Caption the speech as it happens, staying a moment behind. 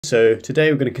So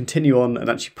today we're going to continue on and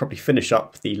actually probably finish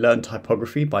up the Learn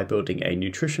Typography by building a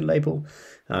nutrition label.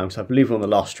 So I believe we're on the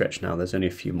last stretch now, there's only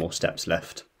a few more steps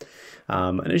left.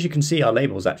 And as you can see, our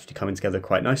label is actually coming together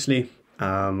quite nicely.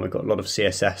 We've got a lot of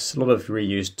CSS, a lot of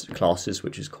reused classes,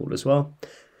 which is cool as well.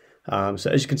 So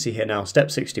as you can see here now,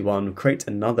 step 61, create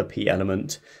another P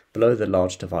element below the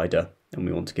large divider, and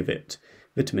we want to give it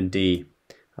vitamin D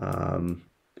and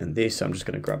this. So I'm just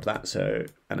going to grab that. So,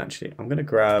 and actually I'm going to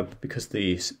grab, because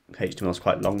the HTML is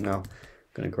quite long now, I'm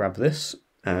going to grab this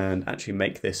and actually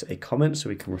make this a comment so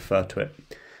we can refer to it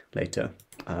later.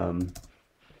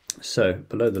 So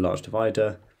below the large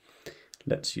divider,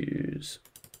 let's use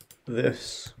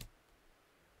this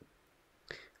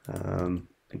and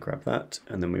grab that,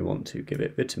 and then we want to give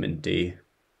it vitamin D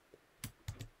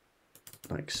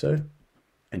like so,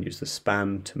 and use the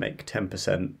span to make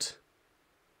 10%.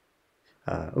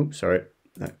 Oh, sorry,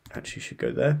 that actually should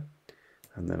go there,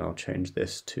 and then I'll change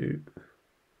this to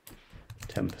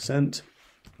 10% and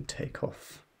take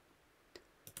off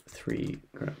 3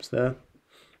 grabs there.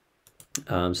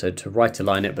 So to right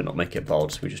align it but not make it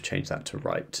bold, so we just change that to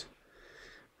right.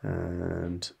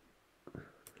 And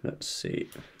let's see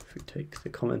if we take the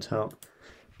comment out,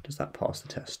 does that pass the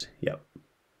test? Yep.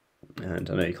 And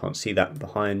I know you can't see that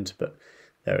behind, but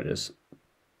there it is.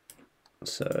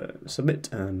 So submit,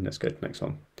 and let's go to the next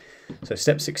one. So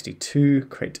step 62,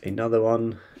 create another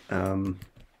one. And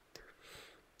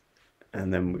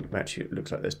then actually it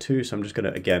looks like there's 2. So I'm just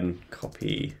going to again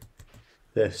copy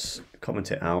this,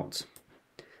 comment it out.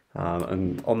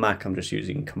 And on Mac, I'm just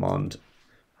using command /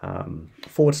 and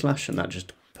that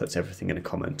just puts everything in a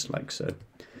comment like so.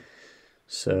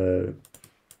 So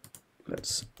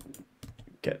let's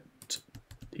get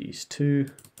these 2.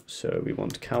 So we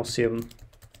want calcium.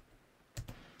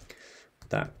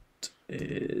 That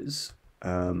is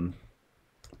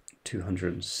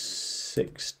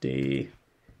 260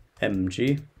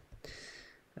 mg,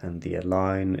 and the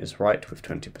align is right with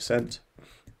 20%.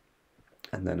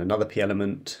 And then another P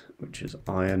element, which is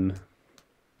iron.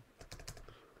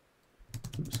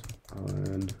 Oops,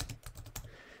 iron.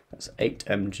 That's 8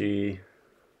 mg.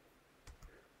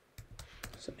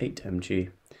 So 8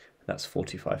 mg. That's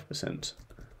 45%.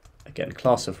 Again,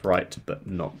 class of right, but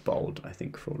not bold, I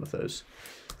think, for all of those.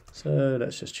 So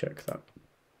let's just check that.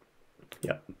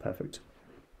 Yeah, perfect.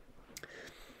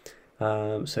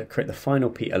 So create the final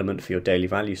P element for your daily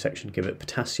value section. Give it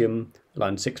potassium,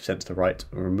 align 6% to the right,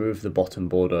 and remove the bottom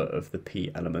border of the P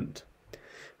element.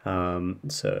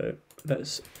 So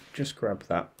let's just grab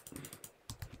that.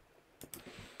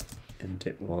 And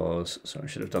it was, sorry, I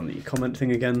should have done the comment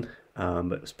thing again,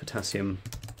 but it was potassium.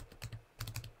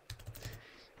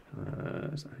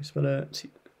 Is that how you spell it?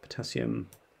 Potassium.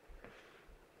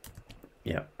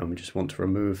 Yeah, and we just want to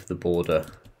remove the border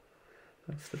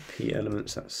of the P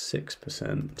elements. That's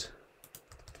 6%.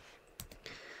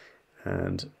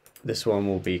 And this one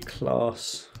will be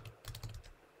class.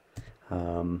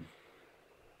 Is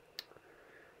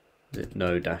it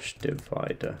no dash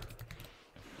divider?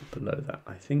 Below that,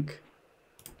 I think.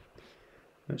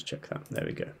 Let's check that. There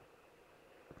we go.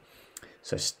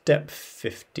 So step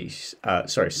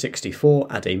 64,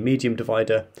 add a medium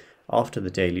divider after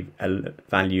the daily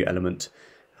value element.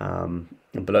 And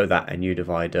below that, a new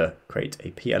divider, create a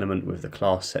P element with the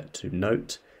class set to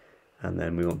note. And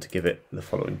then we want to give it the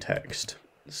following text.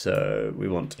 So we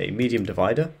want a medium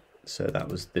divider. So that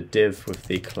was the div with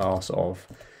the class of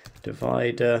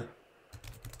divider,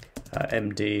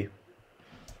 MD,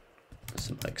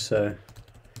 something like so.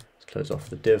 Let's close off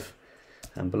the div.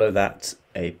 And below that,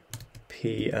 a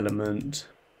P element,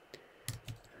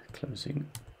 closing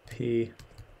P,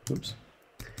 oops,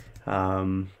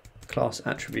 class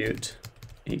attribute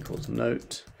equals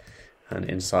note, and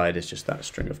inside is just that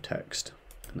string of text,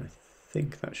 and I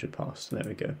think that should pass. There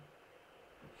we go.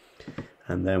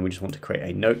 And then we just want to create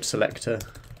a note selector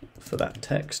for that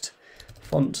text.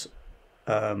 Font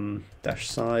dash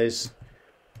size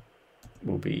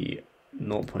will be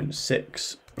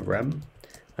 0.6 rem,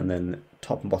 and then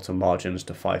top and bottom margins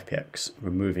to 5px,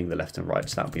 removing the left and right.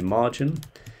 So that would be margin.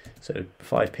 So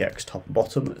 5px top and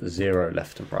bottom, 0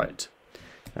 left and right.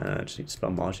 I just need to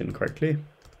spell margin correctly.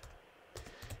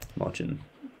 Margin.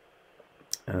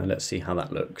 Let's see how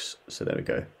that looks. So there we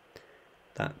go.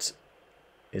 That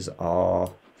is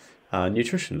our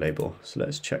nutrition label. So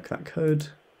let's check that code.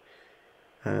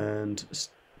 And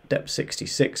step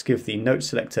 66, give the note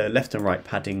selector left and right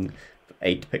padding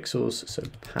 8 pixels. So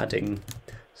padding.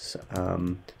 So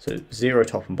 0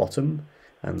 top and bottom,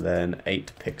 and then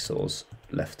 8 pixels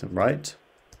left and right,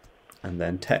 and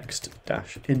then text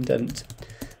dash indent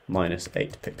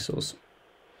 -8 pixels.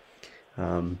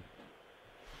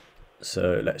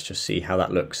 So let's just see how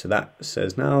that looks. So that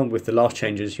says now with the last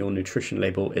changes, your nutrition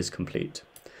label is complete.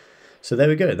 So there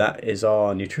we go. That is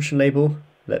our nutrition label.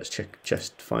 Let's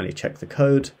just finally check the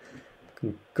code.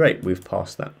 Great, we've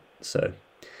passed that. So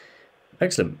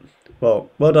excellent. Well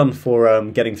done for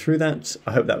getting through that.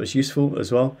 I hope that was useful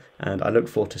as well. And I look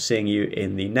forward to seeing you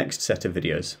in the next set of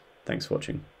videos. Thanks for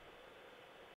watching.